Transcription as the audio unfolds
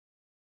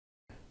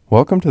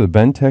Welcome to the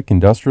BenTech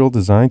Industrial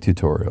Design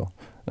tutorial.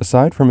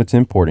 Aside from its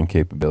importing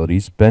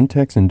capabilities,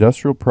 BenTech's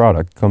industrial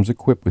product comes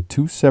equipped with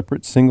two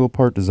separate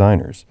single-part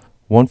designers,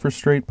 one for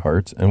straight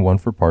parts and one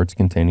for parts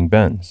containing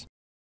bends.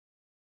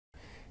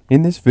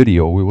 In this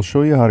video, we will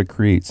show you how to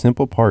create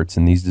simple parts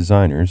in these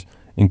designers,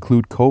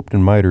 include coped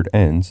and mitered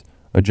ends,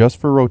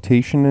 adjust for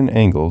rotation and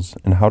angles,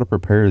 and how to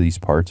prepare these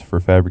parts for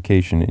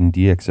fabrication in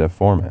DXF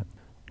format.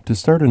 To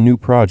start a new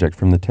project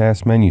from the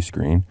task menu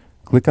screen,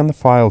 click on the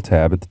File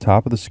tab at the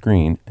top of the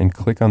screen and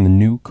click on the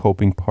New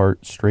Coping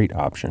Part Straight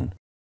option.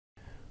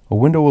 A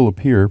window will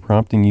appear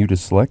prompting you to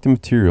select a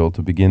material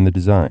to begin the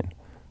design.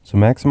 So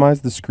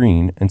maximize the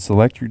screen and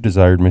select your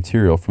desired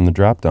material from the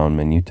drop-down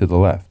menu to the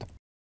left.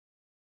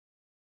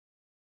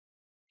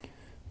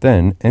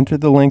 Then enter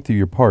the length of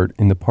your part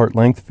in the Part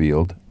Length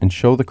field and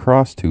show the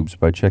cross tubes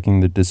by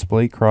checking the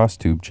Display Cross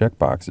Tube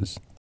checkboxes.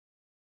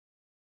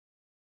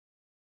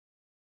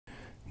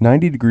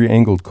 90-degree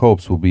angled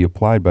copes will be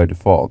applied by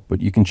default,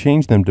 but you can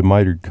change them to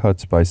mitered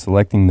cuts by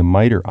selecting the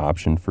miter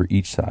option for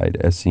each side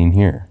as seen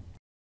here.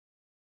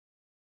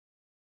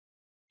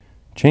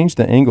 Change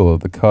the angle of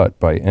the cut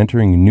by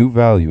entering a new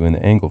value in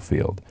the angle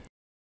field,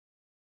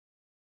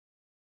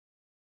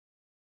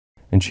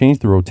 and change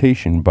the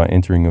rotation by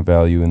entering a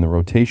value in the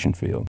rotation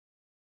field.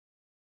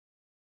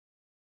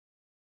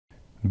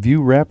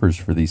 View wrappers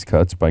for these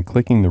cuts by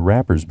clicking the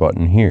Wrappers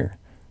button here.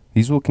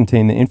 These will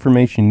contain the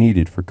information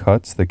needed for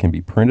cuts that can be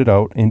printed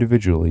out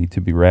individually to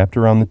be wrapped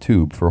around the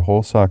tube for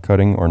hole saw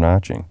cutting or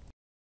notching.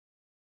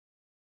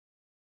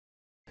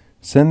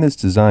 Send this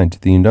design to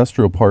the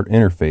industrial part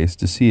interface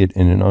to see it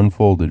in an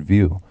unfolded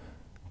view.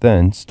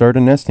 Then, start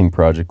a nesting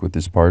project with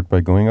this part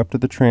by going up to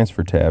the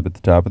Transfer tab at the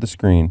top of the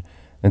screen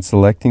and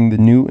selecting the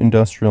new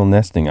Industrial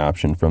Nesting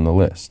option from the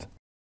list.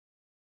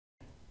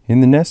 In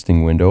the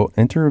nesting window,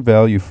 enter a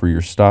value for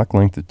your stock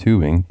length of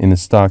tubing in the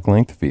Stock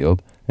Length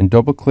field and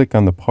double-click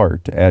on the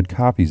part to add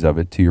copies of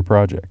it to your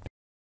project.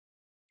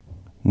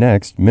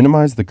 Next,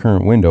 minimize the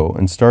current window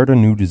and start a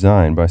new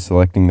design by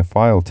selecting the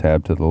File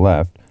tab to the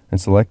left and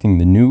selecting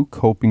the New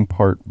Coping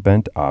Part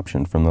Bent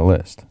option from the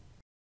list.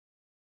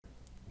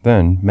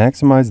 Then,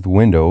 maximize the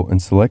window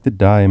and select the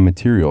die and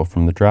material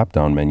from the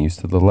drop-down menus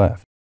to the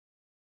left.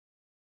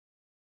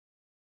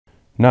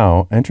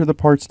 Now, enter the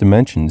part's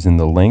dimensions in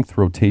the length,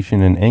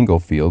 rotation, and angle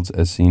fields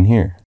as seen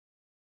here.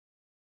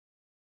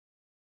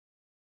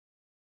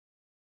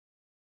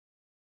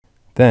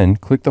 Then,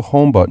 click the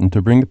Home button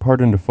to bring the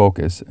part into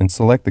focus and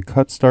select the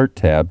Cut Start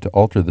tab to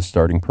alter the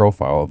starting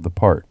profile of the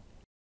part.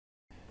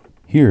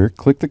 Here,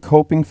 click the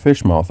Coping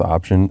Fishmouth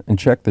option and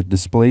check the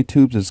Display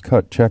Tubes as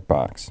Cut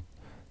checkbox.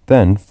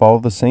 Then, follow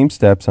the same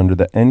steps under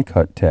the End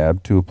Cut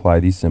tab to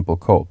apply these simple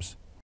copes.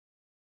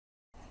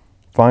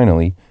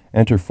 Finally,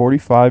 enter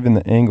 45 in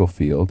the angle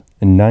field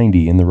and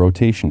 90 in the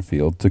rotation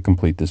field to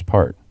complete this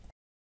part.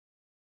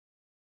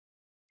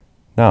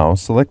 Now,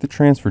 select the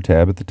Transfer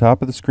tab at the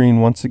top of the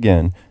screen once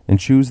again and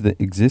choose the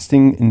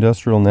existing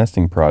industrial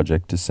nesting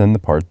project to send the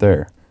part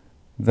there.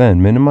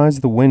 Then, minimize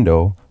the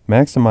window,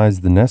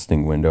 maximize the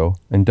nesting window,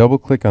 and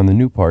double-click on the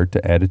new part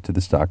to add it to the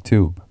stock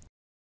tube.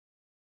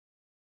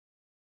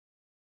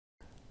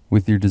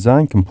 With your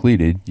design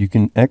completed, you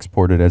can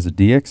export it as a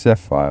DXF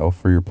file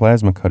for your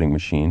plasma cutting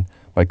machine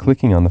by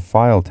clicking on the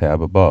File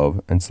tab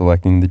above and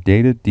selecting the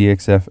Data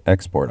DXF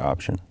Export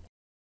option.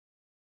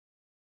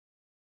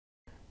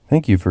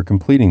 Thank you for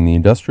completing the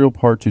industrial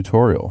part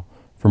tutorial.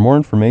 For more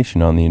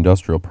information on the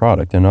industrial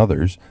product and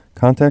others,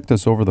 contact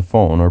us over the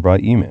phone or by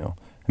email,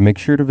 and make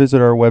sure to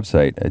visit our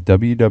website at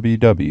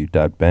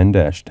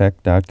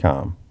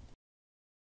www.ben-tech.com.